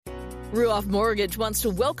Ruoff Mortgage wants to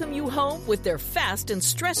welcome you home with their fast and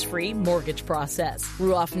stress-free mortgage process.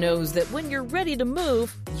 Ruoff knows that when you're ready to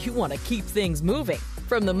move, you want to keep things moving.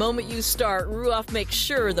 From the moment you start, Ruoff makes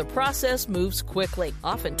sure the process moves quickly,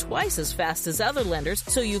 often twice as fast as other lenders,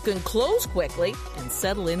 so you can close quickly and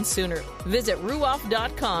settle in sooner. Visit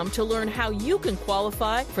ruoff.com to learn how you can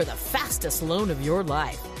qualify for the fastest loan of your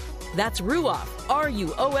life. That's Ruoff,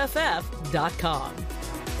 RUOFF.com.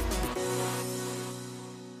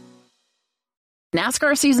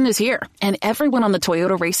 NASCAR season is here, and everyone on the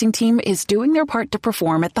Toyota racing team is doing their part to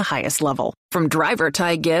perform at the highest level. From driver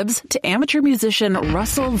Ty Gibbs to amateur musician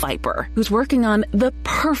Russell Viper, who's working on the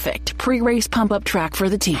perfect pre-race pump-up track for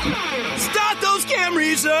the team. Start those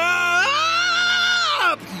Camrys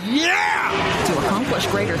up! Yeah! To accomplish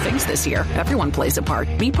greater things this year, everyone plays a part.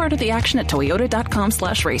 Be part of the action at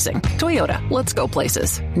toyota.com/racing. Toyota, let's go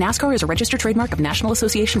places. NASCAR is a registered trademark of National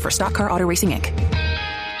Association for Stock Car Auto Racing, Inc.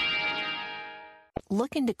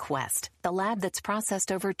 Look into Quest, the lab that's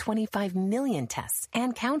processed over 25 million tests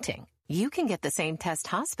and counting. You can get the same test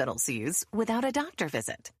hospitals use without a doctor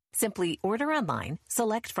visit. Simply order online,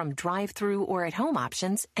 select from drive-through or at-home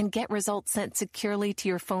options, and get results sent securely to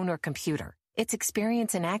your phone or computer. It's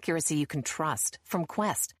experience and accuracy you can trust from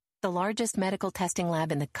Quest, the largest medical testing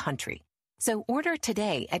lab in the country. So order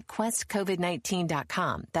today at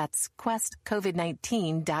questcovid19.com. That's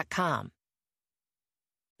questcovid19.com.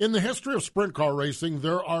 In the history of sprint car racing,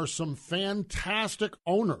 there are some fantastic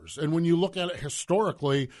owners. And when you look at it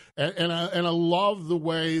historically, and I love the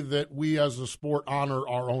way that we as a sport honor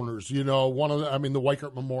our owners. You know, the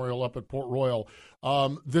Weichert Memorial up at Port Royal.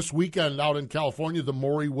 This weekend out in California, the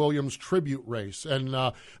Maury Williams tribute race. And,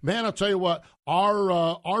 man, I'll tell you what,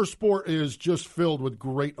 our sport is just filled with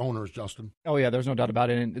great owners, Justin. Oh, yeah, there's no doubt about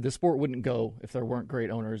it. And the sport wouldn't go if there weren't great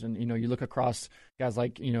owners. And, you know, you look across guys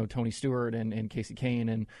like, you know, Tony Stewart and Casey Kane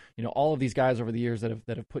and, you know, all of these guys over the years that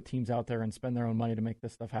have put teams out there and spend their own money to make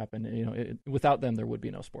this stuff happen. You know, without them, there would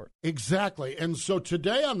be no sport. Exactly. And so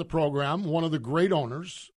today on the program, one of the great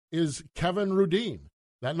owners is Kevin Rudeen.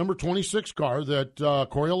 That number 26 car that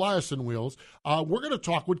Corey Eliason wheels. We're going to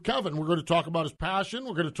talk with Kevin. We're going to talk about his passion.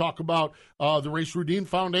 We're going to talk about the Race Rudeen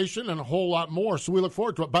Foundation and a whole lot more. So we look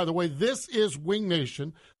forward to it. By the way, this is Wing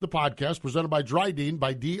Nation, the podcast presented by Rudeen,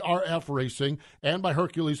 by DRF Racing, and by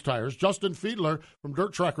Hercules Tires. Justin Fiedler from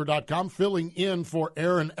DirtTracker.com filling in for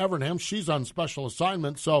Erin Evernham. She's on special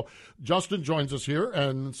assignment. So Justin joins us here.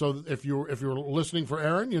 And so if you're listening for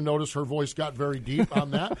Erin, you notice her voice got very deep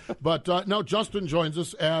on that. But no, Justin joins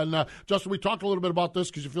us. And, Justin, we talked a little bit about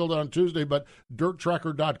this because you filled it on Tuesday, but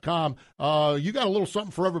DirtTracker.com, you got a little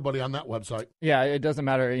something for everybody on that website. Yeah, it doesn't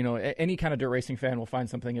matter. You know, any kind of dirt racing fan will find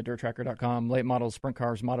something at DirtTracker.com. Late models, sprint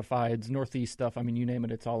cars, modifieds, Northeast stuff. I mean, you name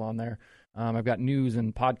it, it's all on there. I've got news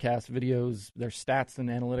and podcasts, videos. There's stats and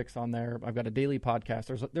analytics on there. I've got a daily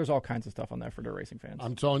podcast. There's all kinds of stuff on there for dirt racing fans.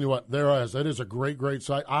 I'm telling you what, there is. That is a great, great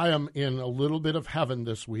site. I am in a little bit of heaven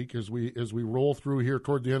this week as we roll through here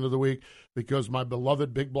toward the end of the week because my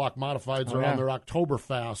beloved Big Block Modifieds are on their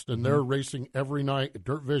Oktoberfest, and they're racing every night at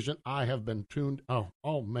Dirt Vision. I have been tuned.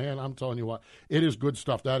 Oh, man, I'm telling you what. It is good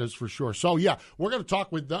stuff. That is for sure. So, yeah, we're going to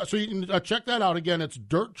talk with so you can check that out. Again, it's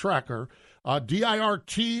Dirt Tracker.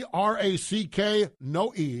 DIRTRACK,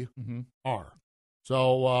 no E, R.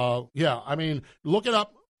 So, yeah, I mean, look it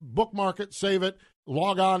up, bookmark it, save it,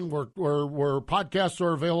 log on where podcasts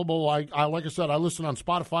are available. Like I said, I listen on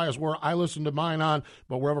Spotify is where I listen to mine on,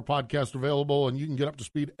 but wherever podcasts are available, and you can get up to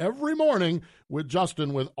speed every morning with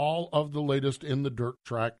Justin with all of the latest in the dirt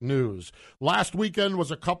track news. Last weekend was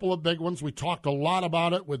a couple of big ones. We talked a lot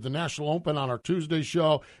about it with the National Open on our Tuesday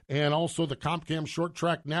show and also the CompCam Short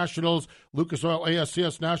Track Nationals, Lucas Oil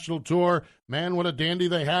ASCS National Tour. Man, what a dandy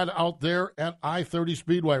they had out there at I-30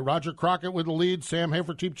 Speedway. Roger Crockett with the lead, Sam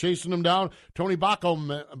Hafertepe chasing him down, Tony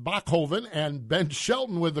Bachhoven and Ben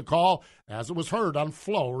Shelton with the call as it was heard on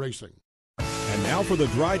Flow Racing. And now for the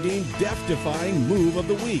Rudeen death-defying move of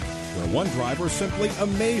the week, where one driver simply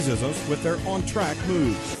amazes us with their on-track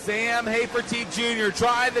moves. Sam Hafertepe Jr.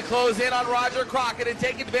 trying to close in on Roger Crockett and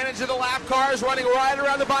take advantage of the lap cars running right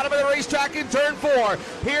around the bottom of the racetrack in turn 4.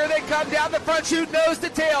 Here they come down the front chute, nose to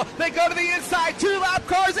tail. They go to the inside, 2 lap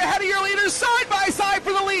cars ahead of your leaders, side by side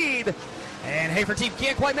for the lead. And Hafertepe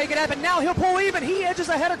can't quite make it happen. Now he'll pull even. He edges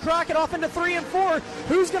ahead of Crockett off into 3 and 4.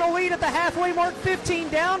 Who's going to lead at the halfway mark? 15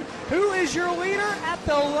 down. Who is your leader at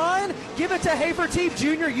the line? Give it to Hafertepe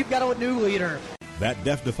Jr. You've got a new leader. That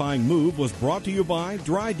death-defying move was brought to you by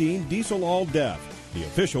Rudeen Diesel All Deaf, the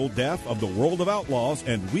official deaf of the World of Outlaws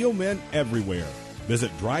and wheelmen everywhere. Visit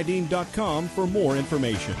Rudeen.com for more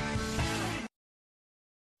information.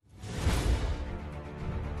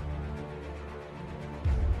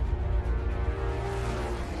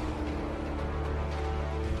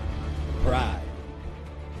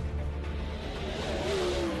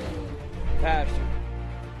 Passion.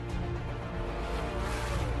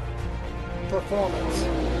 Performance.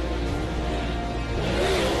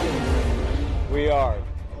 We are.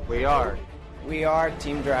 We are. We are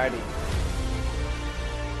Team Dryden.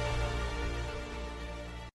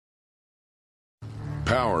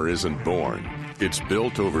 Power isn't born, it's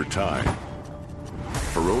built over time.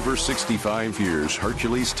 For over 65 years,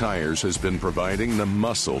 Hercules Tires has been providing the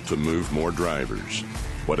muscle to move more drivers.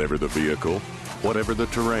 Whatever the vehicle, whatever the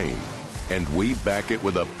terrain. And we back it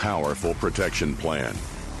with a powerful protection plan.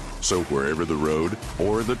 So wherever the road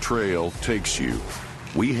or the trail takes you,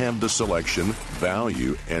 we have the selection,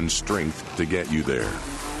 value, and strength to get you there.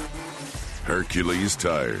 Hercules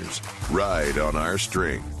Tires. Ride on our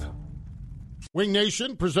strength. Wing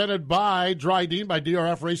Nation, presented by Dryden, by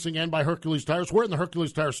DRF Racing, and by Hercules Tires. We're in the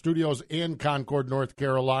Hercules Tire Studios in Concord, North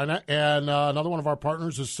Carolina. And another one of our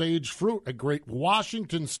partners is Sage Fruit, a great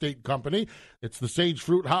Washington State company. It's the Sage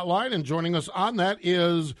Fruit Hotline, and joining us on that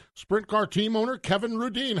is Sprint Car team owner Kevin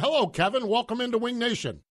Rudeen. Hello, Kevin. Welcome into Wing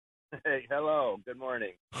Nation. Hey, hello. Good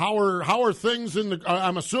morning. How are things in the?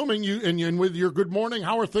 I'm assuming you and with your good morning.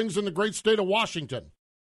 How are things in the great state of Washington?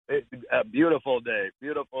 It's a beautiful day,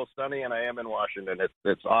 beautiful, sunny, and I am in Washington.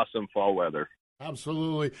 It's awesome fall weather.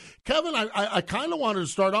 Absolutely, Kevin. I kind of wanted to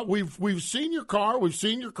start out. We've seen your car.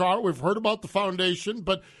 We've heard about the foundation,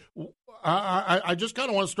 but I just kind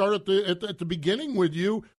of want to start at the beginning with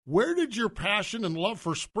you. Where did your passion and love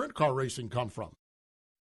for sprint car racing come from?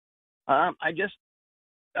 I just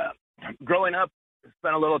growing up,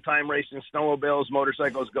 spent a little time racing snowmobiles,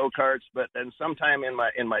 motorcycles, go-karts, but then sometime in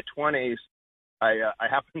my 20s, I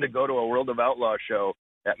happened to go to a World of Outlaw show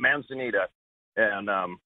at Manzanita, and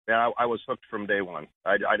I was hooked from day one.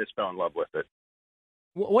 I just fell in love with it.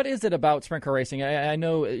 What is it about sprint car racing? I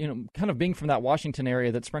know, kind of being from that Washington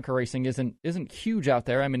area, that sprint car racing isn't huge out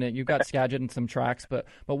there. I mean, you've got Skagit and some tracks, but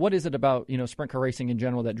what is it about sprint car racing in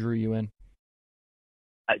general that drew you in?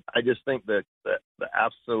 I just think that the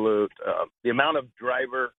absolute the amount of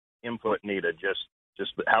driver input needed,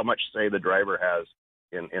 just how much say the driver has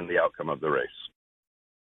in the outcome of the race.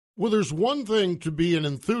 Well, there's one thing to be an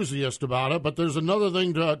enthusiast about it, but there's another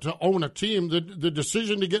thing to own a team. The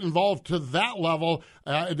decision to get involved to that level,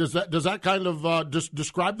 does that kind of just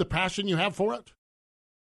describe the passion you have for it?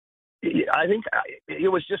 I think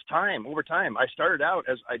it was just time. Over time, I started out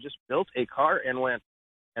as I just built a car and went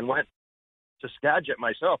to Skagit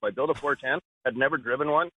myself. I built a 410, had never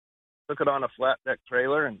driven one, took it on a flat deck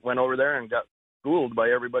trailer and went over there and got schooled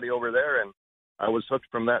by everybody over there, and I was hooked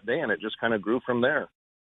from that day, and it just kind of grew from there.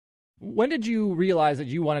 When did you realize that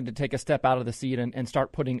you wanted to take a step out of the seat and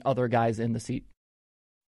start putting other guys in the seat?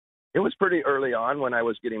 It was pretty early on when I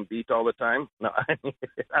was getting beat all the time. No,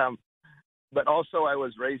 but also I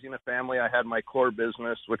was raising a family. I had my core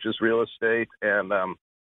business, which is real estate, and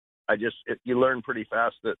you learn pretty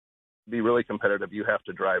fast that to be really competitive, you have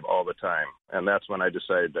to drive all the time. And that's when I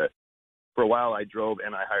decided that for a while I drove,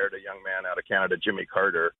 and I hired a young man out of Canada, Jimmy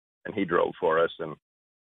Carter, and he drove for us, and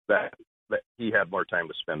that he had more time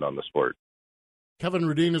to spend on the sport. Kevin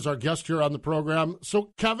Rudeen is our guest here on the program.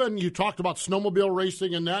 So, Kevin, you talked about snowmobile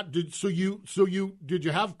racing and that. Did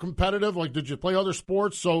you have competitive? Like, did you play other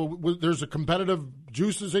sports? So there's a competitive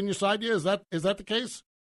juices in your side. Yeah, is that the case?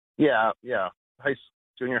 Yeah.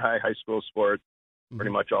 Junior high, high school sports,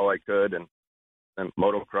 pretty much all I could, and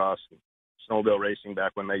motocross, and snowmobile racing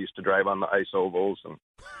back when they used to drive on the ice ovals, and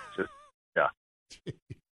just yeah.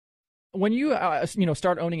 When you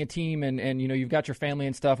start owning a team and you've got your family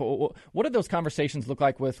and stuff, what do those conversations look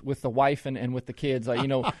like with the wife and with the kids? Like,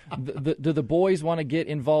 do the boys want to get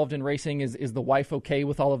involved in racing? Is the wife okay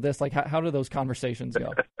with all of this? Like, how do those conversations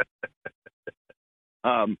go?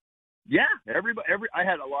 Yeah, I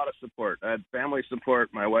had a lot of support. I had family support.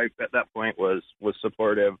 My wife at that point was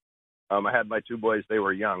supportive. I had my two boys. They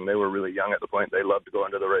were young. They were really young at the point. They loved to go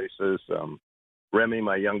into the races. Remy,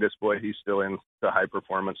 my youngest boy, he's still into high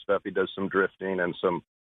performance stuff. He does some drifting and some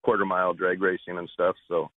quarter mile drag racing and stuff.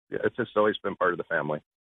 So yeah, it's just always been part of the family.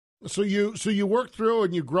 So you work through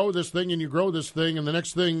and you grow this thing and the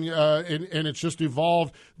next thing and it's just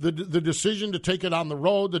evolved. The decision to take it on the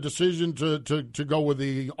road, the decision to go with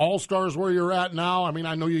the All-Stars where you're at now. I mean,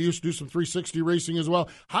 I know you used to do some 360 racing as well.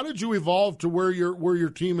 How did you evolve to where your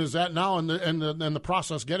team is at now and the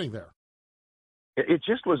process getting there? It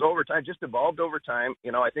just was over time, just evolved over time.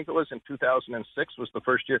 I think it was in 2006 was the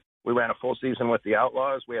first year we ran a full season with the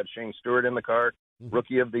Outlaws. We had Shane Stewart in the car,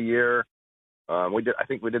 Rookie of the Year. I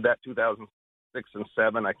think we did that 2006 and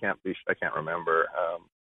 2007. I can't remember.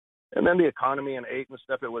 And then the economy in 2008 and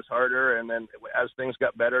stuff, it was harder. And then as things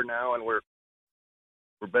got better now, and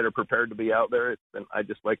we're better prepared to be out there. I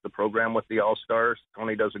just like the program with the All-Stars.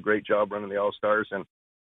 Tony does a great job running the All-Stars, and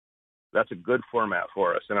that's a good format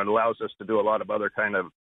for us. And it allows us to do a lot of other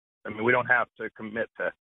we don't have to commit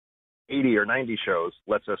to 80 or 90 shows.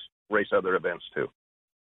 Lets us race other events too.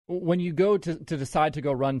 When you go to decide to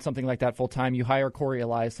go run something like that full time, you hire Corey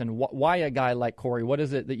Eliason. Why a guy like Corey? What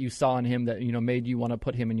is it that you saw in him that made you want to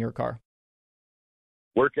put him in your car?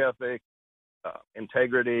 Work ethic,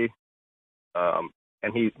 integrity,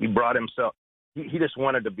 and he brought himself. He just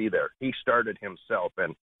wanted to be there. He started himself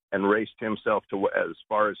and raced himself to as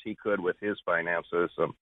far as he could with his finances.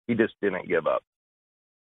 He just didn't give up.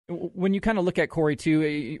 When you kind of look at Corey,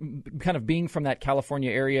 too, kind of being from that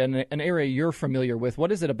California area, and an area you're familiar with,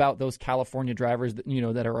 what is it about those California drivers that,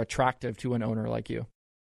 that are attractive to an owner like you?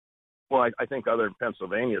 Well, I think other than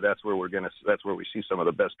Pennsylvania, that's where that's where we see some of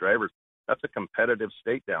the best drivers. That's a competitive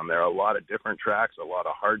state down there. A lot of different tracks, a lot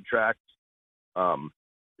of hard tracks.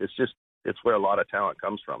 It's where a lot of talent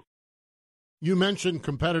comes from. You mentioned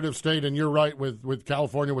competitive state, and you're right with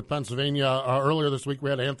California, with Pennsylvania. Earlier this week,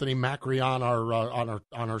 we had Anthony Macri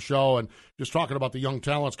on our show, and just talking about the young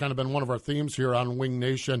talent. It's kind of been one of our themes here on Wing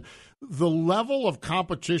Nation. The level of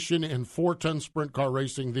competition in 410 sprint car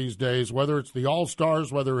racing these days, whether it's the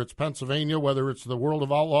All-Stars, whether it's Pennsylvania, whether it's the World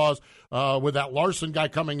of Outlaws, with that Larson guy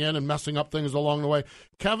coming in and messing up things along the way.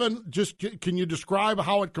 Kevin, just can you describe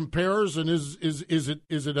how it compares, and is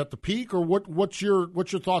it at the peak, or what's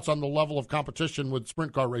your thoughts on the level of competition with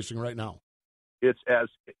sprint car racing right now?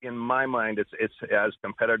 In my mind, it's as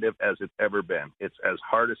competitive as it's ever been. It's as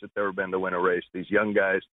hard as it's ever been to win a race. These young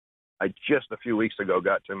guys, I just a few weeks ago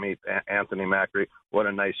got to meet Anthony Macri. What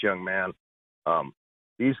a nice young man.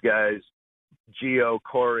 These guys, Gio,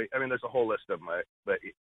 Corey, there's a whole list of them, but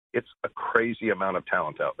it's a crazy amount of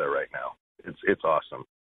talent out there right now. It's awesome.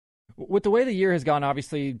 With the way the year has gone,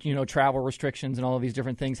 obviously, travel restrictions and all of these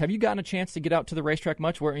different things, have you gotten a chance to get out to the racetrack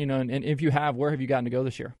much? Where, and if you have, where have you gotten to go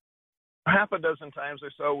this year? Half a dozen times or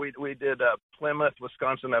so. We did Plymouth,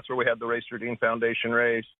 Wisconsin. That's where we had the Race Rudeen Foundation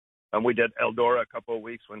race. We did Eldora a couple of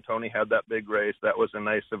weeks when Tony had that big race. That was a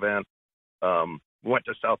nice event. We went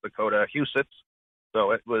to South Dakota, Huset's.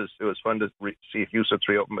 So it was fun to see Huset's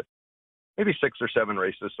reopen. But maybe 6 or 7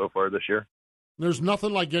 races so far this year. There's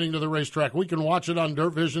nothing like getting to the racetrack. We can watch it on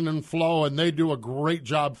Dirt Vision and Flow, and they do a great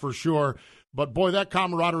job for sure. But boy, that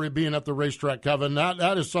camaraderie being at the racetrack, Kevin,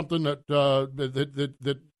 that is something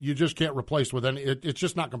that you just can't replace with any. It's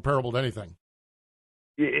just not comparable to anything.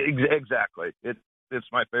 Exactly. It's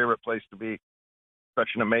my favorite place to be.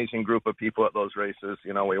 Such an amazing group of people at those races.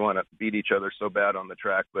 We want to beat each other so bad on the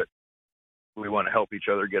track, but we want to help each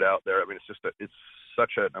other get out there. It's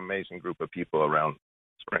such an amazing group of people around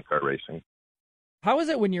sprint car racing. How is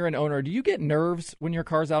it when you're an owner? Do you get nerves when your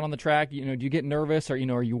car's out on the track? Do you get nervous, or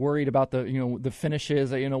are you worried about the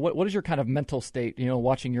finishes? What is your kind of mental state?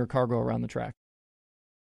 Watching your car go around the track.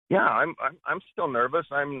 Yeah, I'm still nervous.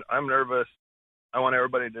 I'm nervous. I want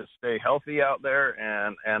everybody to stay healthy out there,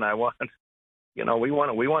 and I want, we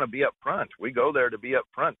want to be up front. We go there to be up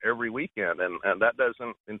front every weekend, and that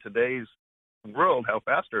doesn't, in today's world, how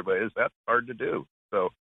fast everybody is, that's hard to do. So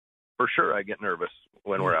for sure, I get nervous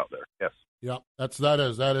when we're out there. Yes. Yeah,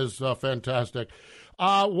 that is fantastic.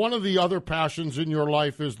 One of the other passions in your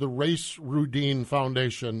life is the Race Rudeen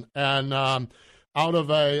Foundation, and out of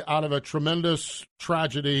a tremendous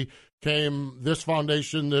tragedy came this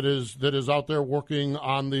foundation that is out there working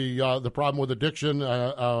on the problem with addiction,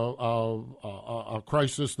 a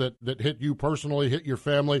crisis that hit you personally, hit your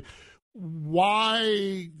family.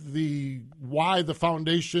 Why the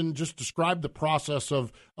foundation? Just describe the process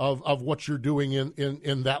of what you're doing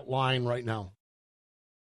in that line right now.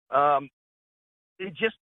 It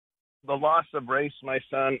just, the loss of Race, my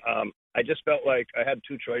son. I just felt like I had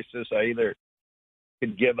two choices. I either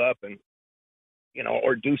could give up and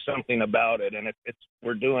or do something about it. And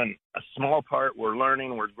we're doing a small part. We're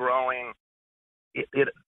learning. We're growing.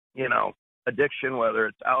 Addiction, whether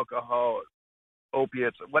it's alcohol,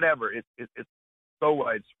 opiates, whatever, it's so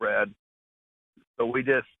widespread. So we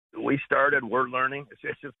started, we're learning. It's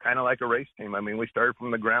just kind of like a race team. We started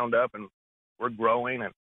from the ground up, and we're growing,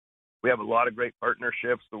 and we have a lot of great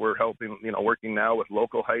partnerships that we're helping, working now with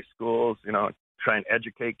local high schools, try and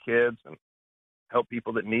educate kids and help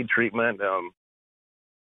people that need treatment.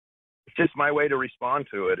 It's just my way to respond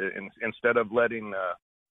to it. Instead of letting the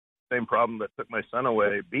same problem that took my son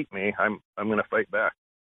away beat me, I'm going to fight back.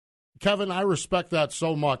 Kevin, I respect that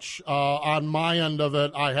so much. On my end of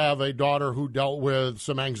it, I have a daughter who dealt with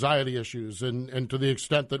some anxiety issues, and to the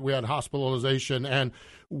extent that we had hospitalization, and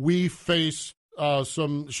we faced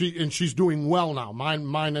she's doing well now.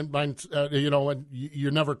 Mine, and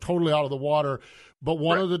you're never totally out of the water. But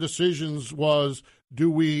one of the decisions was, do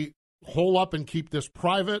we hole up and keep this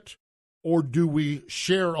private, or do we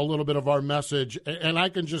share a little bit of our message? And I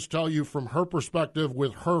can just tell you from her perspective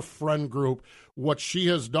with her friend group, what she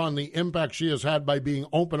has done, the impact she has had by being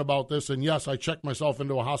open about this. And yes, I checked myself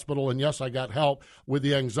into a hospital, and yes, I got help with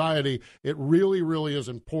the anxiety. It really, really is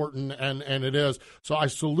important, and it is. So I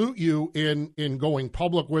salute you in going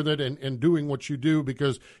public with it and doing what you do,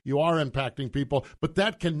 because you are impacting people. But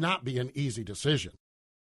that cannot be an easy decision.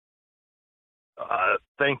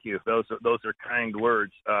 Thank you. Those are kind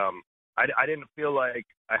words. I didn't feel like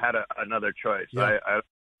I had another choice. Yeah.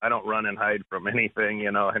 I don't run and hide from anything,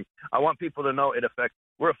 and I want people to know it affects.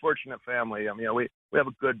 We're a fortunate family. We have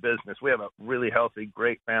a good business. We have a really healthy,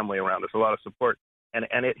 great family around us, a lot of support, and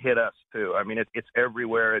it hit us too. It's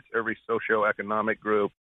everywhere. It's every socioeconomic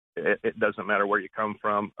group. It doesn't matter where you come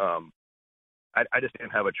from. I just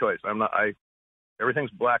didn't have a choice.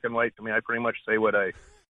 Everything's black and white to me. I pretty much say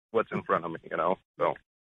what's in front of me, so.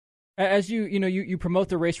 As you promote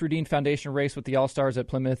the Race Rudeen Foundation race with the All-Stars at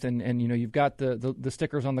Plymouth, and you've got the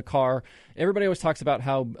stickers on the car. Everybody always talks about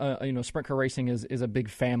how sprint car racing is a big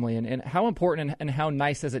family, and how important and how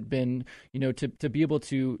nice has it been to be able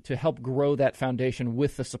to help grow that foundation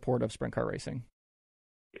with the support of sprint car racing.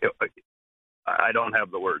 I don't have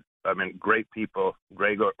the words. Great people,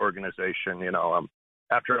 great organization.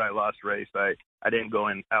 After I lost race, I didn't go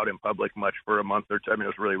out in public much for a month or two. It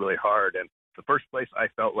was really, really hard. And the first place I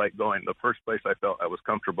felt like going, the first place I felt I was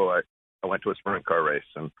comfortable, I went to a sprint car race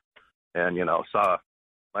and saw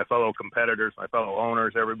my fellow competitors, my fellow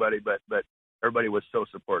owners, everybody, but everybody was so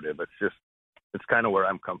supportive. It's kind of where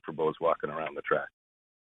I'm comfortable, is walking around the track.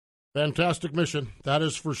 Fantastic mission, that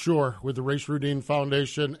is for sure, with the Race Rudeen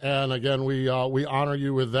Foundation. And again, we honor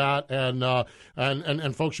you with that.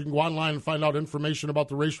 And folks, you can go online and find out information about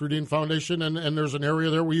the Race Rudeen Foundation. And there's an area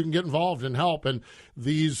there where you can get involved and help. And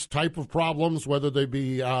these type of problems, whether they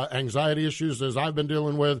be anxiety issues, as I've been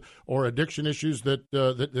dealing with, or addiction issues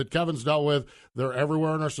that Kevin's dealt with, they're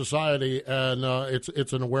everywhere in our society. And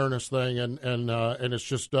it's an awareness thing. And it's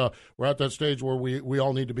just we're at that stage where we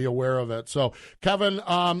all need to be aware of it. So, Kevin,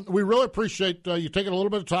 we really appreciate you taking a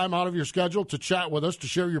little bit of time out of your schedule to chat with us, to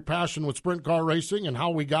share your passion with sprint car racing and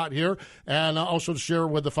how we got here, and also to share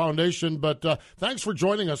with the foundation. But thanks for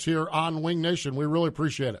joining us here on Wing Nation. We really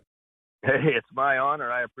appreciate it. Hey, it's my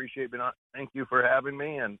honor. I appreciate being on. Thank you for having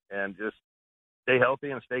me, and just stay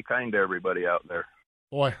healthy and stay kind to everybody out there.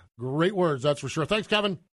 Boy, great words, that's for sure. Thanks,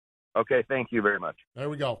 Kevin. Okay, thank you very much.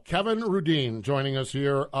 There we go. Kevin Rudeen joining us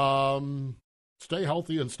here. Stay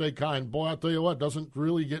healthy and stay kind. Boy, I'll tell you what, doesn't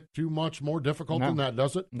really get too much more difficult than that,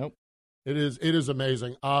 does it? Nope. It is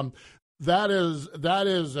amazing. That is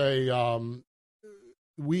a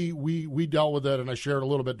we dealt with it, and I shared a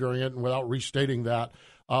little bit during it, and without restating that,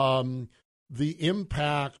 the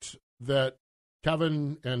impact that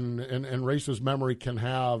Kevin and Race's memory can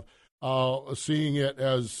have, seeing it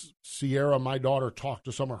as Sierra, my daughter, talk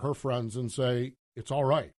to some of her friends and say, it's all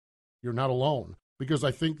right, you're not alone. Because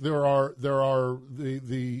I think there are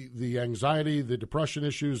the anxiety, the depression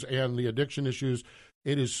issues, and the addiction issues.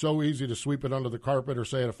 It is so easy to sweep it under the carpet or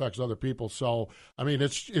say it affects other people. So,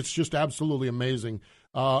 it's just absolutely amazing.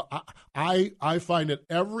 I find it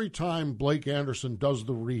every time Blake Anderson does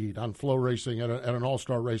the read on Flow Racing at an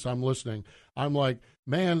all-star race, I'm listening. I'm like,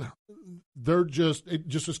 man, they're just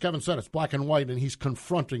as Kevin said, it's black and white, and he's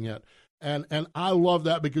confronting it. And I love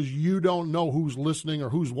that, because you don't know who's listening or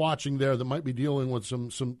who's watching there that might be dealing with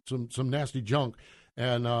some nasty junk.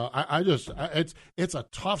 And it's a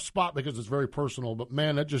tough spot because it's very personal. But,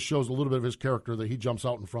 man, that just shows a little bit of his character that he jumps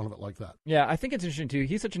out in front of it like that. Yeah, I think it's interesting, too.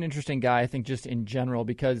 He's such an interesting guy, I think, just in general,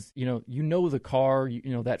 because, you know the car,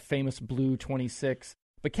 that famous blue 26.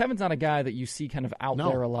 But Kevin's not a guy that you see kind of out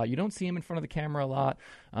there a lot. You don't see him in front of the camera a lot.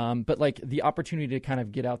 But like the opportunity to kind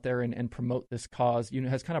of get out there and promote this cause,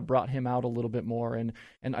 has kind of brought him out a little bit more. And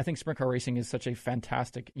I think sprint car racing is such a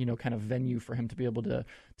fantastic, kind of venue for him to be able to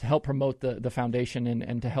help promote the foundation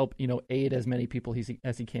and to help, aid as many people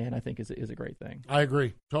as he can, I think is a great thing. I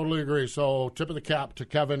agree. Totally agree. So tip of the cap to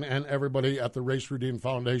Kevin and everybody at the Race Rudeen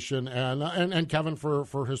Foundation, and Kevin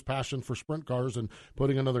for his passion for sprint cars and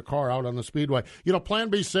putting another car out on the speedway.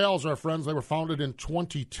 Plan B Sales, our friends, they were founded in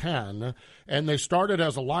 2010, and they started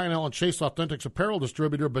as a Lionel and Chase Authentics apparel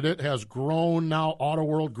distributor, but it has grown now. Auto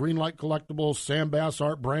World, Greenlight Collectibles, Sam Bass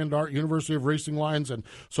Art, Brand Art, University of Racing Lines, and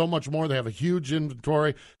so much more. They have a huge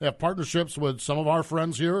inventory. They have partnerships with some of our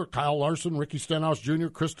friends here, Kyle Larson, Ricky Stenhouse Jr.,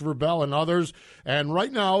 Christopher Bell, and others. And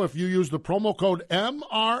right now, if you use the promo code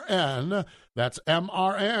MRN, That's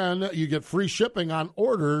MRN. You get free shipping on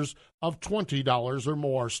orders of $20 or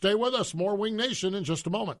more. Stay with us. More Wing Nation in just a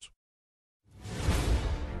moment.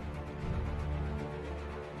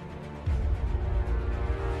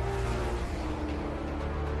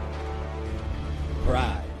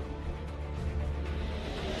 Pride.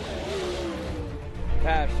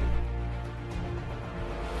 Passion.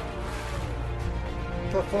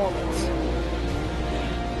 Performance.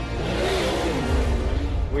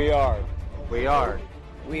 We are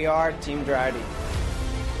Team Dryden.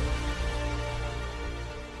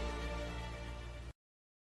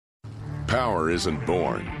 Power isn't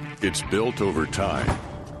born, it's built over time.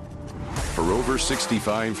 For over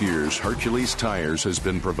 65 years, Hercules Tires has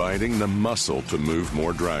been providing the muscle to move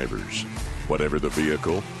more drivers. Whatever the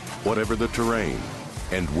vehicle, whatever the terrain,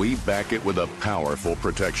 and we back it with a powerful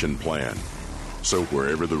protection plan. So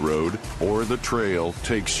wherever the road or the trail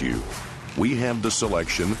takes you, we have the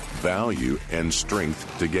selection, value, and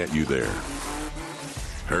strength to get you there.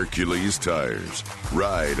 Hercules Tires.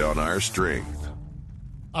 Ride on our strength.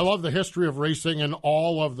 I love the history of racing and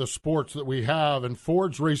all of the sports that we have, and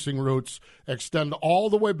Ford's racing roots extend all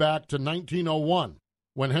the way back to 1901,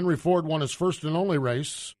 when Henry Ford won his first and only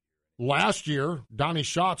race. Last year, Donnie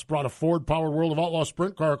Schatz brought a Ford-powered World of Outlaw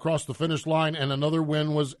sprint car across the finish line, and another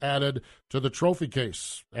win was added to the trophy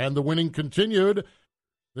case. And the winning continued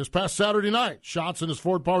this past Saturday night. Schatz and his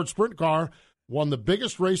Ford-powered sprint car won the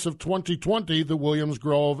biggest race of 2020, the Williams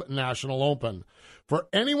Grove National Open. For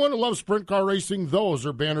anyone who loves sprint car racing, those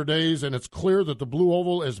are banner days, and it's clear that the Blue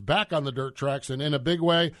Oval is back on the dirt tracks and in a big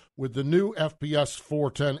way with the new FPS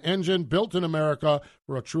 410 engine built in America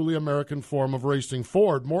for a truly American form of racing.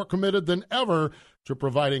 Ford, more committed than ever to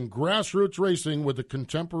providing grassroots racing with the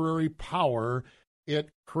contemporary power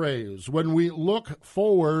it craves. When we look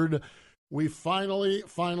forward, we finally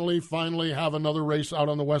have another race out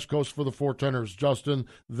on the West Coast for the 410ers, Justin.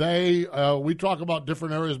 We talk about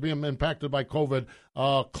different areas being impacted by COVID.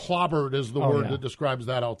 Clobbered is the word that describes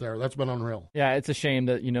that out there. That's been unreal. Yeah, it's a shame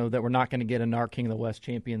that, that we're not going to get a NARC King of the West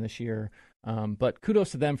champion this year. But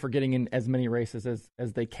kudos to them for getting in as many races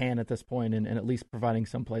as they can at this point and at least providing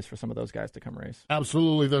some place for some of those guys to come race.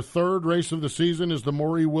 Absolutely. The third race of the season is the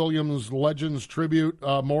Maury Williams Legends Tribute.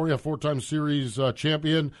 Maury, a four-time series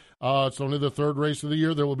champion. It's only the third race of the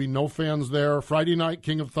year. There will be no fans there. Friday night,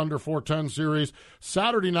 King of Thunder 410 series.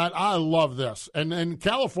 Saturday night, I love this. And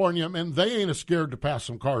California, man, they ain't scared to pass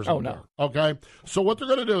some cars out there. Okay? So what they're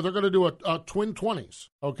going to do, they're going to do a twin 20s.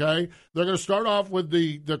 Okay? They're going to start off with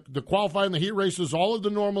the qualifying, the heat races, all of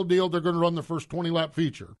the normal deal. They're going to run the first 20-lap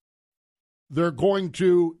feature. They're going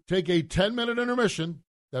to take a 10-minute intermission.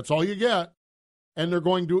 That's all you get. And they're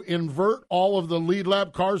going to invert all of the lead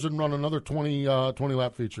lap cars and run another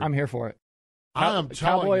 20-lap feature. I'm here for it. I am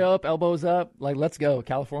telling Cowboy you. up, elbows up. Like, let's go.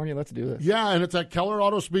 California, let's do this. Yeah, and it's at Keller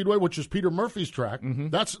Auto Speedway, which is Peter Murphy's track. Mm-hmm.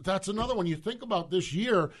 That's another one. You think about this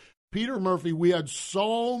year, Peter Murphy, we had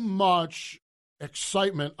so much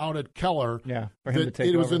excitement out at Keller for him to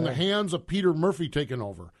take it was over in there. the hands of Peter Murphy taking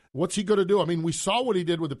over. What's he going to do? I mean, we saw what he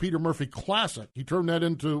did with the Peter Murphy Classic. He turned that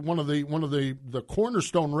into one of the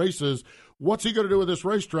cornerstone races. What's he going to do with this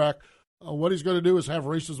racetrack? What he's going to do is have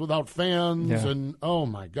races without fans, and oh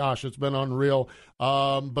my gosh, it's been unreal.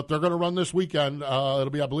 But they're going to run this weekend. It'll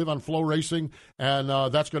be, I believe, on Flow Racing, and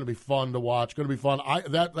that's going to be fun to watch. Going to be fun.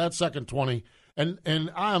 That second 20,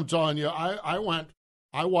 and I'm telling you,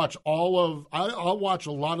 I'll watch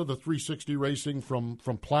a lot of the 360 racing from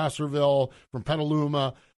Placerville, from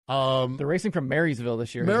Petaluma. The racing from Marysville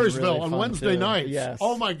this year. Marysville really on fun Wednesday too. nights. Yes.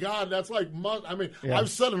 Oh my God, that's like I've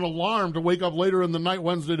set an alarm to wake up later in the night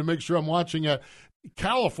Wednesday to make sure I'm watching it.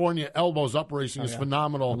 California elbows up racing is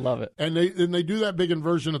phenomenal. I love it. And they do that big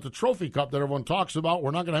inversion at the Trophy Cup that everyone talks about.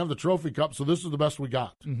 We're not going to have the Trophy Cup, so this is the best we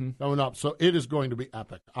got coming up. So it is going to be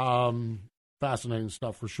epic. Fascinating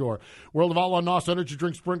stuff for sure. World of Outlaw NOS Energy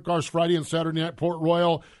Drink Sprint Cars Friday and Saturday night, Port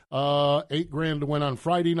Royal. $8,000 to win on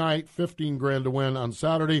Friday night, $15,000 to win on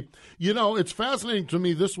Saturday. You know, it's fascinating to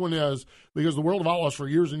me. This one is because the World of Outlaws for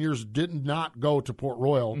years and years did not go to Port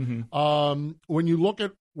Royal. When you look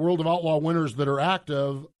at World of Outlaw winners that are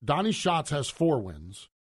active, Donnie Schatz has 4 wins.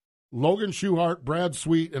 Logan Schuchart, Brad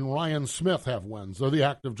Sweet, and Ryan Smith have wins. They're the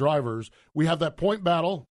active drivers. We have that point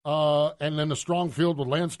battle. And then the strong field with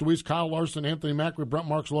Lance Deweese, Kyle Larson, Anthony Macri, Brent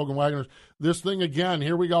Marks, Logan Wagner. This thing again,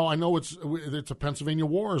 here we go. I know it's a Pennsylvania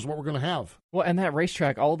war is what we're going to have. Well, and that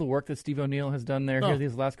racetrack, all the work that Steve O'Neill has done there here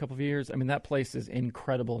these last couple of years, I mean, that place is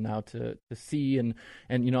incredible now to see, and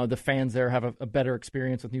the fans there have a better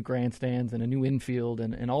experience with new grandstands and a new infield,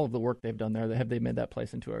 and all of the work they've done there. They made that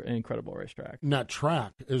place into an incredible racetrack. And that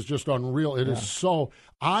track is just unreal. It is so.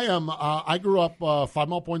 I grew up 5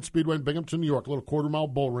 Mile Point Speedway in Binghamton, New York. A little quarter-mile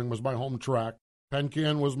bull ring was my home track.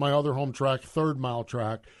 Pencan was my other home track, 3rd-mile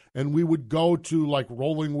track. And we would go to, like,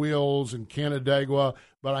 Rolling Wheels and Canandaigua,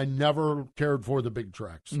 but I never cared for the big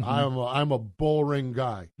tracks. Mm-hmm. I'm a bull ring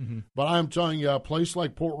guy. Mm-hmm. But I'm telling you, a place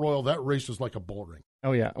like Port Royal, that race is like a bull ring.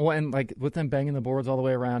 Oh, yeah. Well, and, like, with them banging the boards all the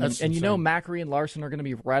way around. And Macri and Larson are going to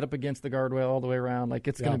be right up against the guardrail all the way around. Like,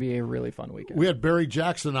 it's going to be a really fun weekend. We had Barry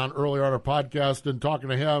Jackson on earlier on our podcast and talking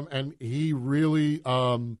to him, and he really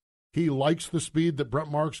he likes the speed that Brent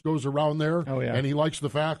Marks goes around there. Oh, yeah. And he likes the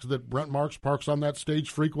fact that Brent Marks parks on that stage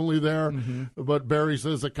frequently there. Mm-hmm. But Barry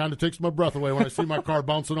says it kind of takes my breath away when I see my car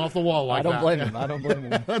bouncing off the wall like that. I don't blame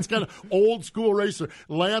him. That's kind of old school racer.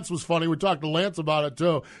 Lance was funny. We talked to Lance about it,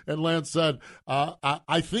 too. And Lance said,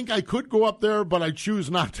 I think I could go up there, but I choose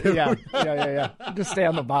not to. Yeah. Just stay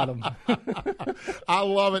on the bottom. I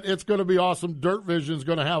love it. It's going to be awesome. Dirt Vision's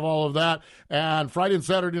going to have all of that. And Friday and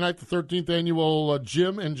Saturday night, the 13th annual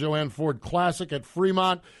Jim and Joanne Ford Classic at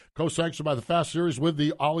Fremont, co-sanctioned by the Fast Series with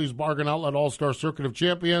the Ollie's Bargain Outlet All-Star Circuit of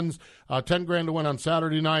Champions. $10,000 to win on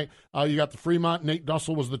Saturday night. You got the Fremont. Nate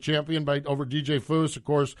Dussel was the champion over DJ Foose. Of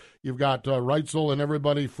course, you've got Reitzel and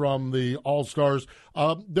everybody from the All-Stars.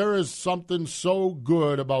 There is something so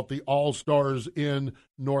good about the All-Stars in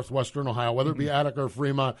northwestern Ohio, whether it be Attica or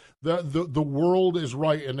Fremont. The world is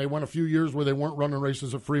right, and they went a few years where they weren't running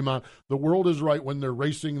races at Fremont. The world is right when they're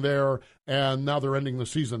racing there, and now they're ending the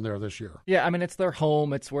season there this year. Yeah, I mean, it's their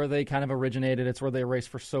home. It's where they kind of originated. It's where they raced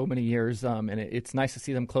for so many years, and it's nice to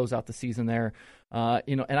see them close out the season there.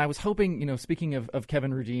 And I was hoping, speaking of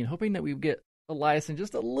Kevin Rudeen, hoping that we would get Eliason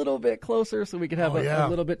just a little bit closer so we could have a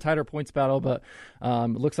little bit tighter points battle, but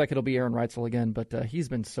it looks like it'll be Aaron Reitzel again, but he's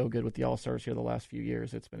been so good with the All-Stars here the last few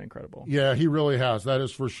years. It's been incredible. Yeah, he really has. That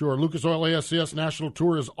is for sure. Lucas Oil ASCS National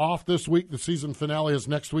Tour is off this week. The season finale is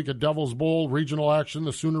next week at Devil's Bowl. Regional action,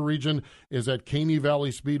 the Sooner region is at Caney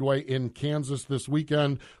Valley Speedway in Kansas this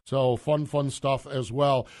weekend, so fun stuff as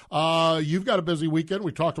well. You've got a busy weekend.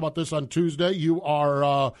 We talked about this on Tuesday. You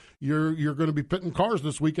are you're going to be pitting cars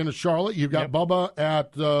this weekend at Charlotte. You've got Bubba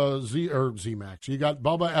at Z-Max. You got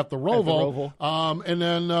Bubba at the Roval. And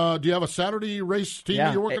then do you have a Saturday race team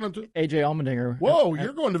that you're working on? AJ Allmendinger. Whoa,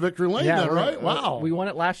 you're going to Victory Lane then, right? Wow. We won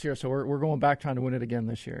it last year, so we're going back trying to win it again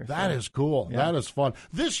this year. That is cool. Yeah. That is fun.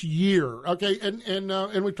 This year, okay,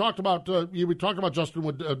 and we talked about Justin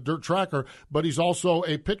with Dirt Tracker, but he's also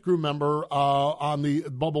a pit crew member on the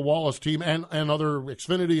Bubba Wallace team and other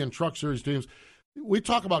Xfinity and Truck Series teams. We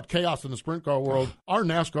talk about chaos in the sprint car world. Our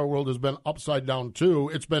NASCAR world has been upside down too.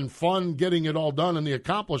 It's been fun getting it all done and the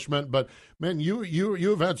accomplishment, but man,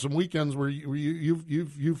 you've had some weekends where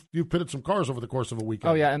you've pitted some cars over the course of a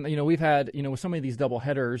weekend. Oh yeah, and we've had with some of these double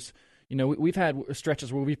headers, we've had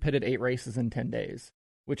stretches where we've pitted 8 races in 10 days.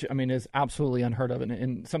 Which, I mean, is absolutely unheard of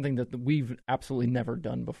and something that we've absolutely never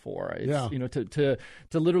done before. It's, to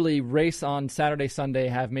literally race on Saturday, Sunday,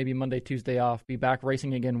 have maybe Monday, Tuesday off, be back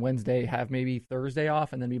racing again Wednesday, have maybe Thursday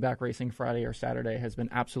off, and then be back racing Friday or Saturday has been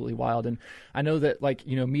absolutely wild. And I know that,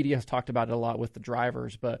 media has talked about it a lot with the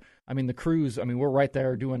drivers, but, I mean, the crews, we're right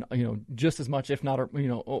there doing, just as much, if not,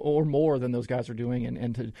 or more than those guys are doing.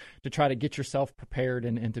 And to try to get yourself prepared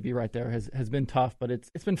and to be right there has been tough, but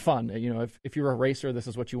it's been fun. If you're a racer, this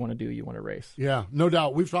is what you want to do. You want to race. Yeah, no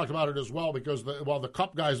doubt. We've talked about it as well because while the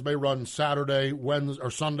Cup guys may run Saturday, Wednesday,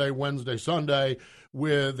 or Sunday, Wednesday, Sunday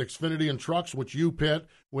with Xfinity and trucks, which you pit,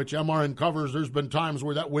 which MRN covers, there's been times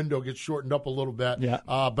where that window gets shortened up a little bit. Yeah.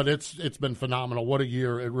 But it's been phenomenal. What a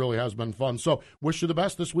year. It really has been fun. So wish you the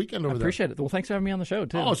best this weekend over there. Appreciate it. Well, thanks for having me on the show,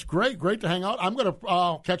 too. Oh, it's great. Great to hang out. I'm going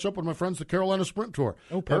to catch up with my friends, the Carolina Sprint Tour.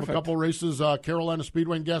 Oh, perfect. Have a couple races, Carolina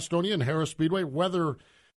Speedway in Gastonia and Harris Speedway. Weather...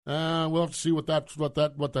 we'll have to see what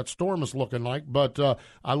that storm is looking like. But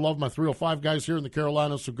I love my 305 guys here in the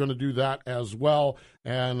Carolinas who are going to do that as well.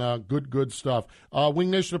 And good stuff. Wing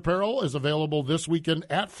Nation Apparel is available this weekend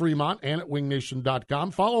at Fremont and at wingnation.com.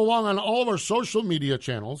 Follow along on all of our social media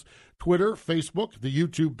channels, Twitter, Facebook, the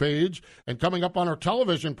YouTube page. And coming up on our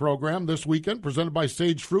television program this weekend, presented by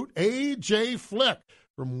Sage Fruit, AJ Flick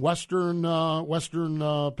Western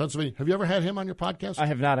Pennselsvania. Have you ever had him on your podcast? I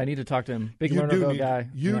have not. I need to talk to him. Big Lernerville guy.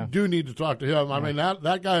 You do need to talk to him. I mean,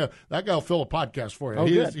 that guy will fill a podcast for you. Oh,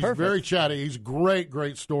 He's Perfect. very chatty. He's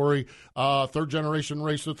great story. Third generation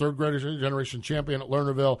racer, third generation champion at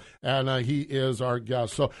Lernerville, and he is our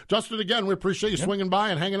guest. So, Justin, again, we appreciate you swinging by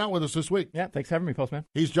and hanging out with us this week. Yeah, thanks for having me, Postman.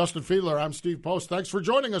 He's Justin Fiedler. I'm Steve Post. Thanks for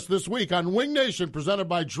joining us this week on Wing Nation, presented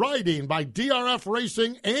by Dryden, by DRF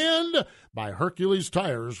Racing, and by Hercules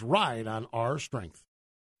Tires. Ride on our strength.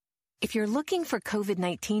 If you're looking for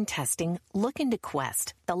COVID-19 testing, look into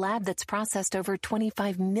Quest, the lab that's processed over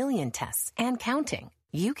 25 million tests and counting.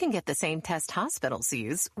 You can get the same test hospitals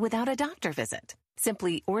use without a doctor visit.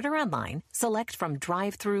 Simply order online, select from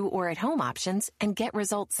drive-through or at-home options, and get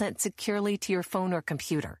results sent securely to your phone or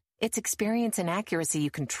computer. It's experience and accuracy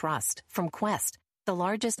you can trust from Quest, the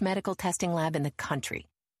largest medical testing lab in the country.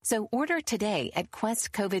 So order today at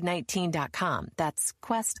questcovid19.com. That's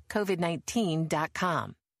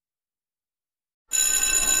questcovid19.com.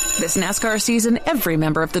 This NASCAR season, every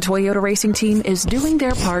member of the Toyota racing team is doing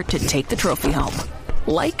their part to take the trophy home.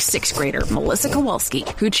 Like sixth grader Melissa Kowalski,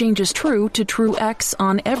 who changes true to True X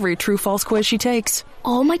on every true-false quiz she takes.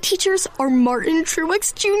 All my teachers are Martin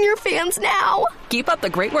Truex Jr. fans now. Keep up the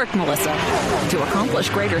great work, Melissa. To accomplish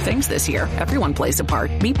greater things this year, everyone plays a part.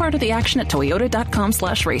 Be part of the action at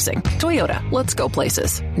toyota.com/racing. Toyota, let's go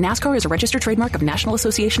places. NASCAR is a registered trademark of National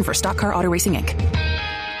Association for Stock Car Auto Racing, Inc.